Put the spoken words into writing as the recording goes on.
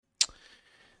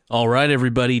All right,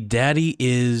 everybody. Daddy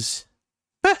is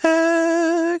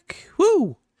back.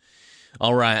 Woo!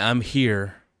 All right, I'm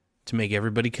here to make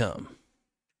everybody come.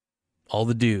 All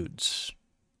the dudes.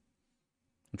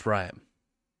 That's right.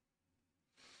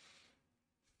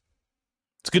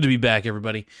 It's good to be back,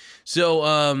 everybody.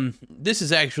 So, this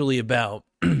is actually about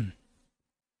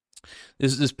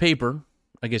this paper.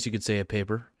 I guess you could say a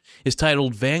paper. Is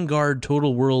titled Vanguard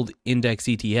Total World Index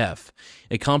ETF,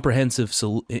 a comprehensive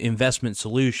investment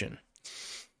solution.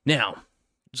 Now,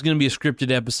 it's going to be a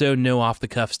scripted episode, no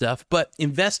off-the-cuff stuff, but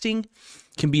investing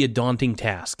can be a daunting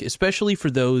task, especially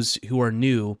for those who are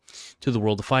new to the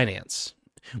world of finance.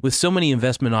 With so many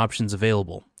investment options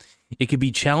available, it can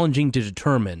be challenging to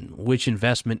determine which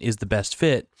investment is the best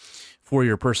fit for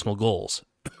your personal goals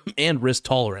and risk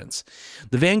tolerance.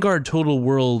 The Vanguard Total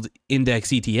World Index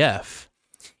ETF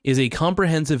is a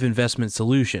comprehensive investment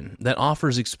solution that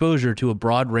offers exposure to a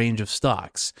broad range of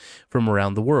stocks from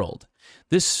around the world.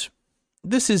 This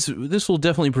will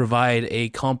definitely provide a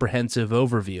comprehensive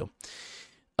overview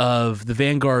of the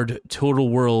Vanguard Total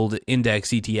World Index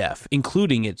ETF,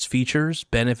 including its features,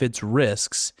 benefits,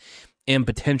 risks, and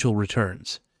potential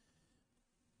returns.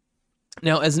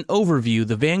 Now, as an overview,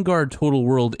 the Vanguard Total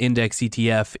World Index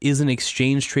ETF is an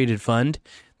exchange-traded fund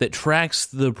that tracks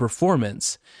the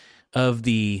performance of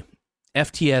the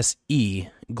FTSE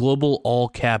Global All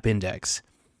Cap Index.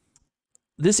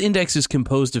 This index is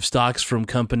composed of stocks from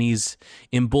companies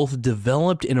in both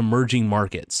developed and emerging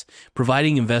markets,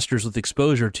 providing investors with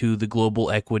exposure to the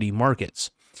global equity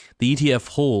markets. The ETF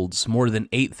holds more than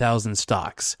 8,000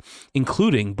 stocks,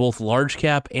 including both large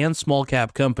cap and small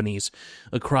cap companies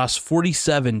across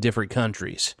 47 different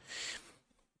countries.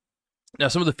 Now,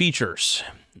 some of the features.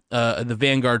 The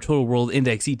Vanguard Total World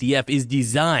Index ETF is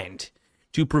designed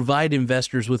to provide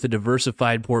investors with a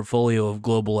diversified portfolio of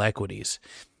global equities.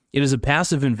 It is a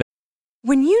passive investment.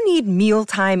 When you need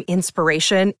mealtime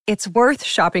inspiration, it's worth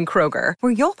shopping Kroger,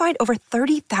 where you'll find over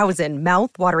 30,000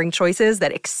 mouth-watering choices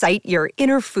that excite your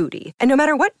inner foodie. And no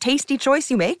matter what tasty choice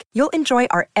you make, you'll enjoy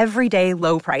our everyday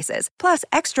low prices, plus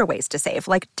extra ways to save,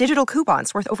 like digital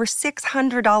coupons worth over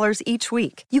 $600 each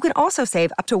week. You can also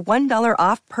save up to $1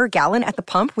 off per gallon at the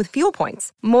pump with fuel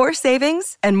points. More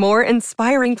savings and more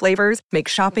inspiring flavors make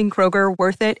shopping Kroger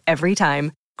worth it every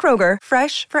time. Kroger,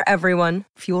 fresh for everyone.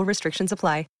 Fuel restrictions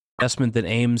apply. Investment that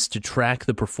aims to track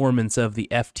the performance of the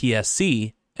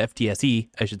FTSE,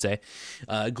 I should say,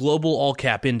 Global All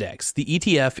Cap Index. The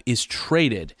ETF is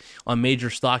traded on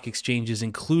major stock exchanges,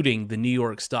 including the New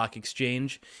York Stock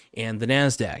Exchange and the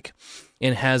NASDAQ,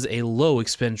 and has a low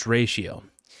expense ratio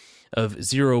of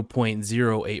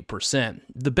 0.08%.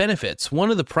 The benefits. One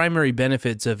of the primary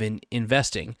benefits of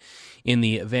investing in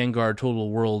the Vanguard Total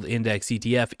World Index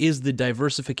ETF is the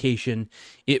diversification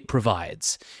it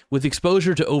provides. With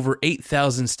exposure to over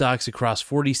 8,000 stocks across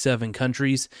 47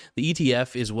 countries, the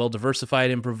ETF is well diversified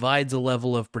and provides a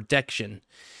level of protection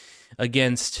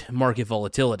against market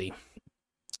volatility.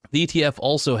 The ETF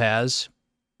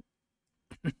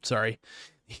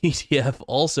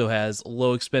also has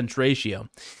low expense ratio,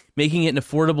 making it an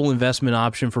affordable investment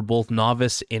option for both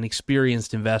novice and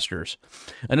experienced investors.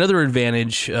 Another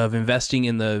advantage of investing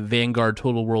in the Vanguard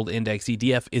Total World Index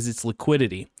ETF is its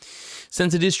liquidity.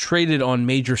 Since it is traded on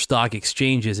major stock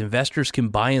exchanges, investors can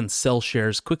buy and sell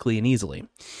shares quickly and easily.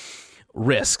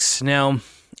 Risks. Now,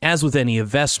 as with any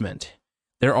investment,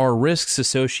 there are risks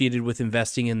associated with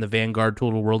investing in the Vanguard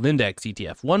Total World Index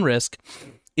ETF. One risk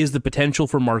is the potential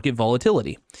for market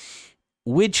volatility,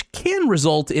 which can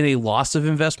result in a loss of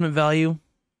investment value,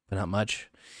 but not much.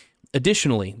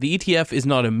 Additionally, the ETF is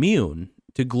not immune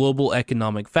to global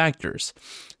economic factors,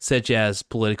 such as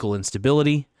political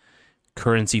instability,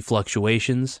 currency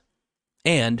fluctuations,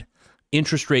 and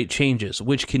interest rate changes,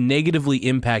 which can negatively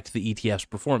impact the ETF's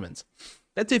performance.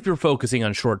 That's if you're focusing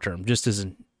on short term, just as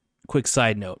a quick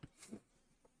side note.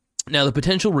 Now, the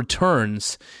potential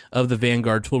returns of the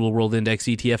Vanguard Total World Index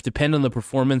ETF depend on the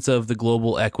performance of the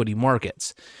global equity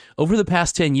markets. Over the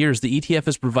past 10 years, the ETF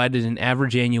has provided an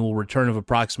average annual return of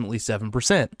approximately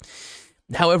 7%.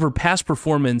 However, past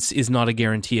performance is not a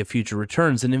guarantee of future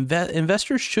returns, and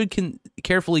investors should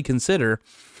carefully consider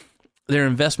their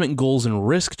investment goals and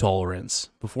risk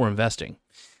tolerance before investing.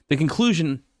 The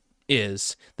conclusion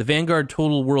is the Vanguard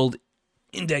Total World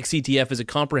Index ETF is a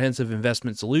comprehensive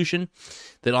investment solution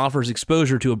that offers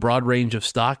exposure to a broad range of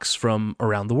stocks from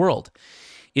around the world.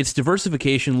 Its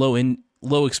diversification,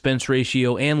 low expense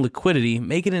ratio, and liquidity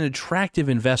make it an attractive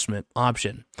investment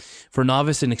option for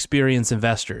novice and experienced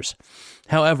investors.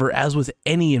 However, as with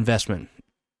any investment,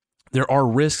 there are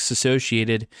risks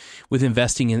associated with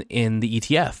investing in the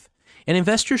ETF. And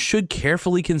investors should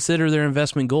carefully consider their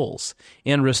investment goals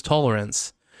and risk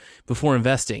tolerance before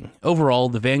investing. Overall,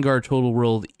 the Vanguard Total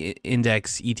World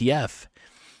Index ETF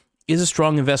is a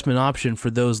strong investment option for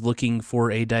those looking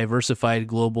for a diversified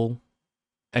global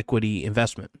equity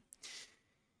investment.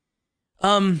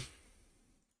 Now,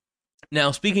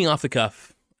 speaking off the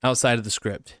cuff, outside of the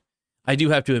script, I do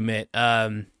have to admit,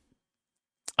 I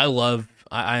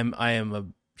am a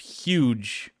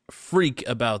huge freak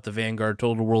about the Vanguard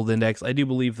Total World Index. I do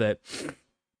believe that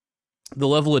the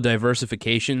level of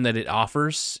diversification that it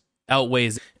offers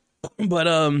outweighs, but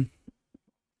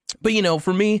you know,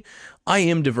 for me, I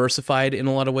am diversified in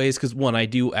a lot of ways because, one, I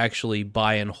do actually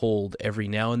buy and hold every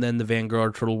now and then the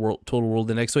Vanguard Total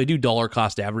World Index, so I do dollar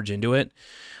cost average into it.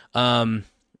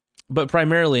 But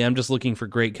primarily, I'm just looking for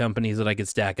great companies that I could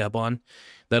stack up on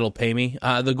that'll pay me.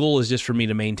 The goal is just for me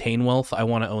to maintain wealth. I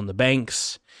want to own the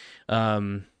banks.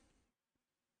 You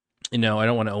know, I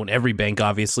don't want to own every bank,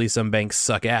 obviously. Some banks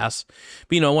suck ass.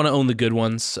 But, you know, I want to own the good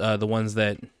ones, the ones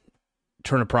that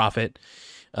turn a profit.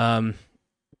 I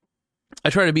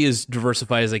try to be as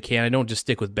diversified as I can. I don't just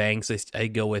stick with banks. I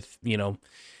go with, you know,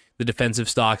 the defensive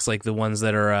stocks, like the ones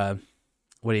that are,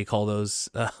 what do you call those?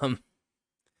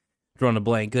 Drawing a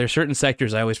blank. There are certain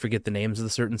sectors, I always forget the names of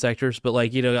the certain sectors, but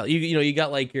like, you know, you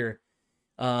got like your,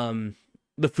 the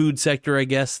food sector, I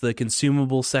guess, the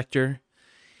consumable sector,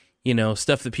 you know,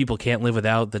 stuff that people can't live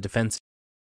without, the defense